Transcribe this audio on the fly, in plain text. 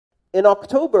In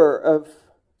October of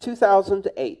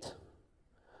 2008,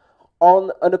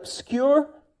 on an obscure,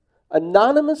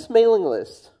 anonymous mailing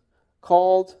list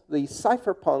called the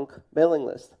Cypherpunk mailing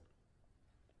list,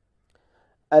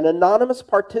 an anonymous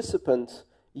participant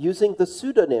using the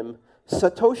pseudonym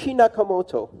Satoshi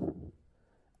Nakamoto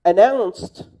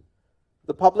announced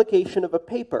the publication of a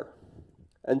paper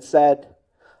and said,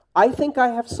 "I think I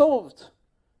have solved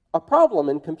a problem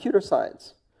in computer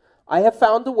science. I have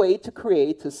found a way to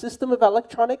create a system of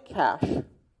electronic cash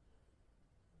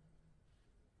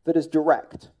that is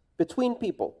direct between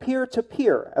people,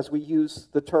 peer-to-peer, as we use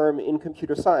the term in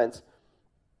computer science.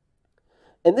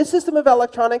 In this system of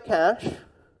electronic cash,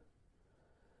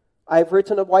 I've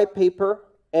written a white paper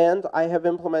and I have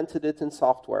implemented it in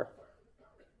software."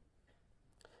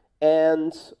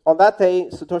 And on that day,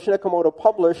 Satoshi Nakamoto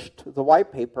published the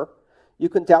white paper. You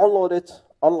can download it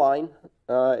online.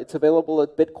 It's available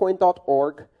at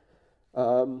bitcoin.org.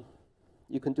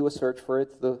 You can do a search for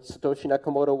it, the Satoshi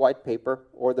Nakamoto white paper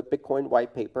or the Bitcoin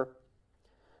white paper.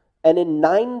 And in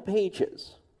 9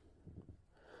 pages,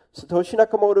 Satoshi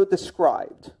Nakamoto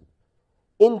described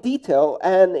in detail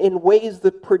and in ways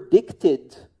that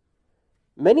predicted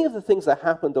many of the things that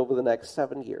happened over the next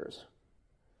 7 years.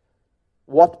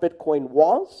 What Bitcoin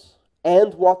was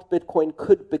and what Bitcoin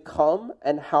could become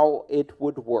and how it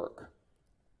would work.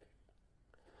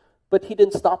 But he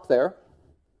didn't stop there.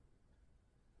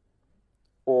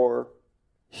 Or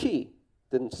she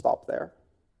didn't stop there.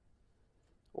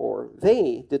 Or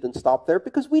they didn't stop there,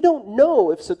 because we don't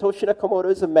know if Satoshi Nakamoto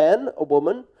is a man, a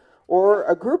woman, or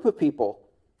a group of people,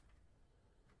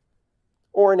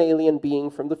 or an alien being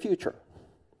from the future.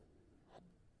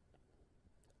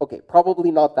 Okay,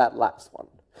 probably not that last one.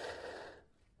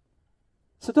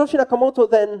 Satoshi Nakamoto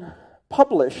then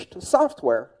published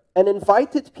software and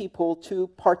invited people to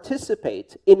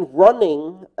participate in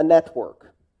running a network.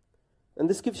 And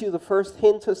this gives you the first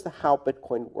hint as to how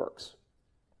Bitcoin works.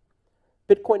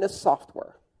 Bitcoin is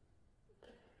software.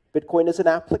 Bitcoin is an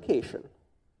application,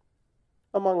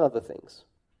 among other things.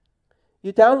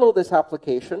 You download this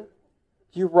application,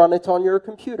 you run it on your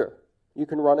computer. You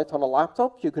can run it on a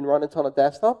laptop, you can run it on a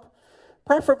desktop,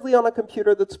 preferably on a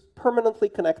computer that's permanently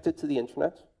connected to the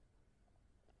internet.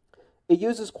 It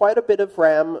uses quite a bit of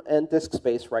RAM and disk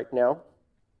space right now,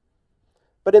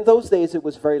 but in those days it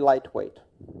was very lightweight.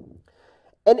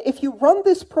 And if you run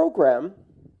this program,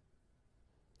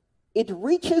 it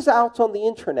reaches out on the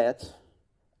internet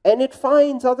and it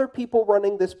finds other people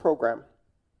running this program.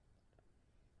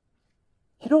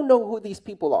 You don't know who these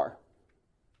people are.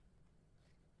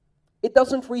 It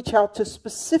doesn't reach out to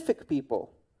specific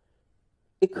people.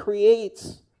 It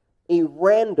creates a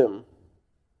random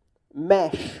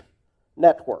mesh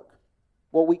network,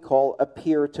 what we call a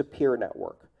peer-to-peer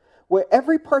network, where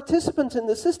every participant in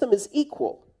the system is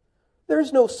equal.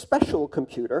 There's no special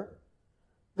computer.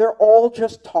 They're all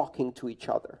just talking to each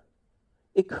other.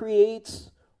 It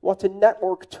creates what in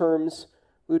network terms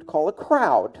we would call a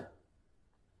crowd.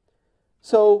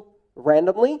 So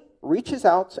randomly reaches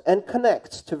out and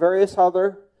connects to various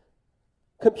other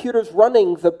computers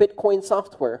running the Bitcoin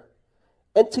software.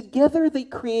 And together they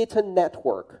create a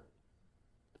network.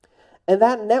 And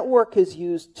that network is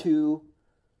used to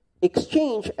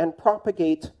exchange and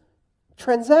propagate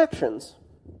transactions.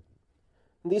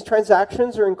 And these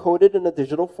transactions are encoded in a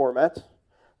digital format.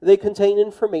 They contain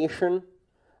information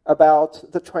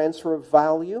about the transfer of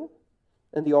value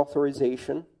and the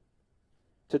authorization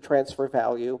to transfer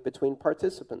value between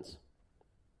participants.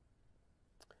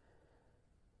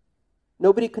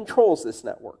 Nobody controls this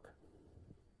network.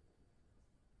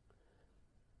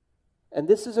 And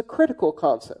this is a critical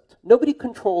concept. Nobody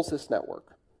controls this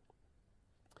network.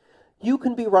 You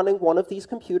can be running one of these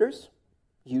computers.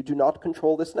 You do not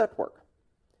control this network.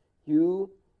 You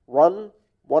run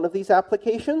one of these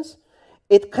applications.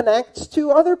 It connects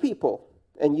to other people.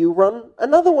 And you run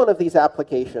another one of these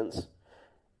applications.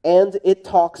 And it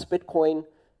talks Bitcoin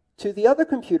to the other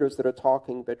computers that are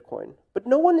talking Bitcoin. But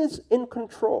no one is in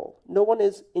control. No one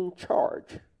is in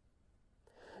charge.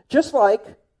 Just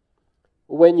like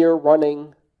when you're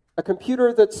running a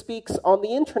computer that speaks on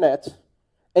the internet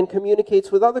and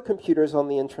communicates with other computers on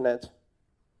the internet,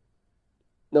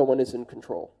 no one is in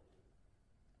control.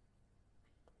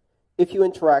 If you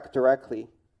interact directly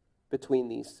between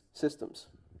these systems.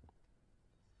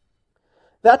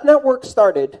 That network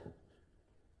started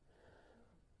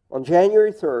on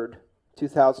January 3rd,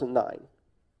 2009.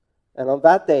 And on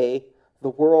that day, the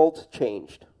world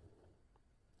changed.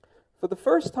 For the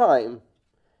first time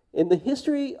in the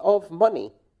history of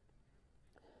money,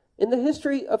 in the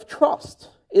history of trust,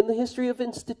 in the history of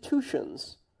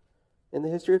institutions, in the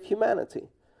history of humanity,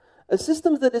 A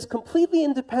system that is completely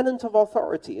independent of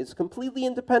authority, is completely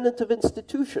independent of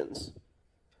institutions.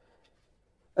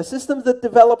 A system that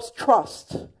develops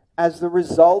trust as the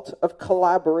result of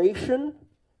collaboration,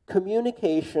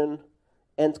 communication,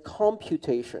 and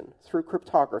computation through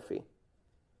cryptography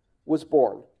was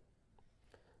born.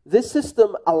 This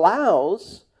system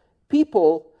allows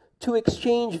people to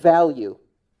exchange value,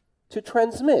 to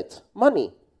transmit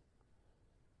money.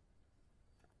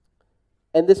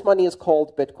 And this money is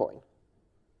called Bitcoin.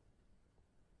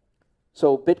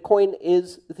 So Bitcoin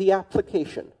is the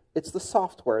application. It's the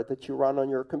software that you run on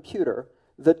your computer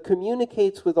that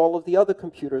communicates with all of the other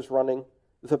computers running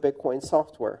the Bitcoin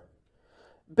software.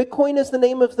 Bitcoin is the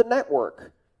name of the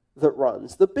network that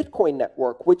runs the Bitcoin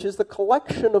network, which is the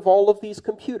collection of all of these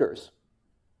computers.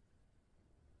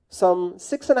 Some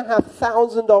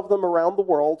 6,500 of them around the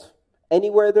world,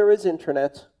 anywhere there is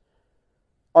internet,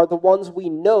 are the ones we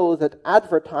know that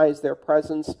advertise their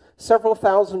presence, several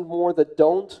thousand more that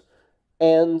don't,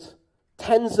 and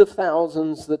tens of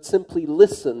thousands that simply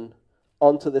listen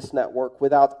onto this network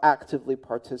without actively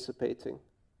participating.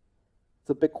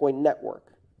 The Bitcoin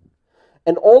network.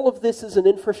 And all of this is an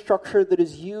infrastructure that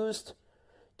is used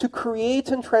to create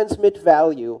and transmit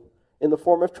value in the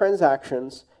form of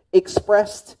transactions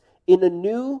expressed in a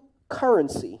new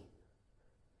currency,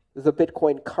 the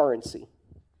Bitcoin currency.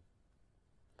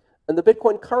 And the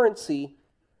Bitcoin currency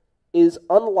is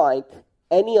unlike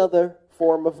any other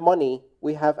form of money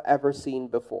we have ever seen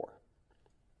before.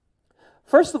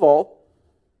 First of all,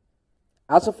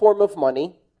 as a form of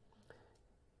money,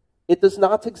 it does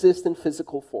not exist in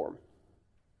physical form.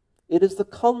 It is the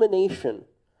culmination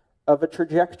of a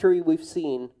trajectory we've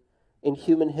seen in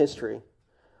human history.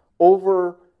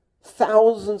 Over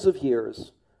thousands of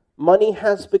years, money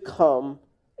has become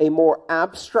a more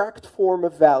abstract form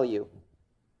of value.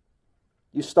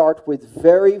 You start with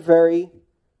very, very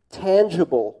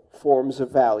tangible forms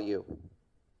of value.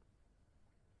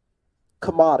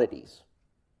 Commodities.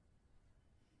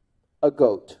 A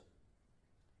goat.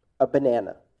 A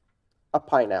banana. A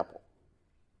pineapple.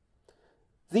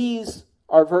 These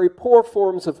are very poor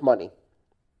forms of money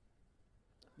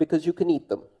because you can eat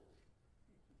them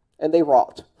and they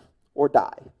rot or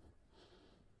die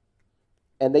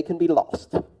and they can be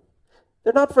lost.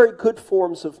 They're not very good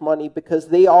forms of money because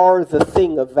they are the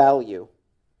thing of value.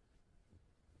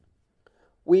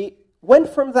 We went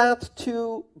from that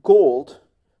to gold,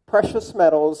 precious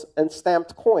metals, and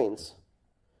stamped coins.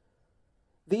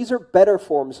 These are better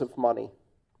forms of money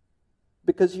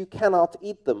because you cannot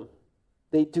eat them.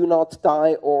 They do not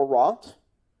die or rot.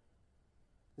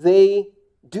 They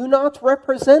do not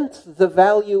represent the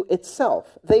value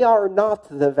itself. They are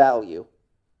not the value.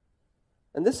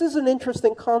 And this is an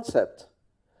interesting concept.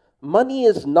 Money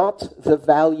is not the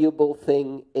valuable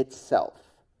thing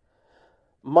itself.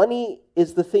 Money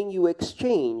is the thing you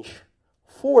exchange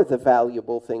for the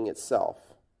valuable thing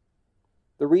itself.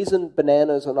 The reason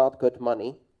bananas are not good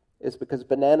money is because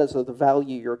bananas are the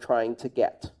value you're trying to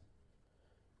get.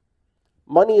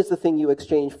 Money is the thing you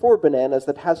exchange for bananas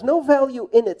that has no value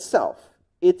in itself.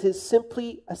 It is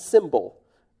simply a symbol,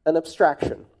 an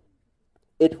abstraction.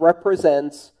 It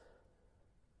represents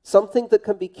something that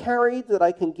can be carried that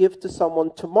I can give to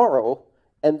someone tomorrow,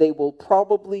 and they will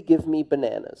probably give me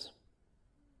bananas.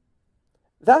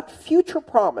 That future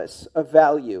promise of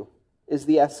value is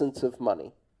the essence of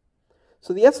money.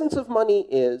 So the essence of money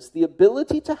is the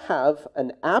ability to have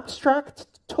an abstract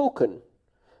token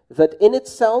that in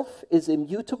itself is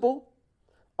immutable,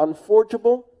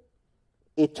 unforgeable,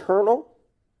 eternal,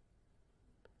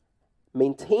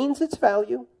 maintains its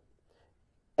value,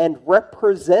 and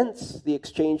represents the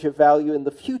exchange of value in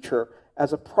the future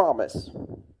as a promise.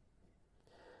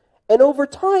 And over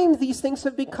time, these things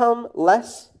have become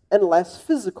less and less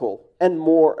physical and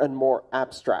more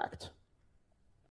abstract.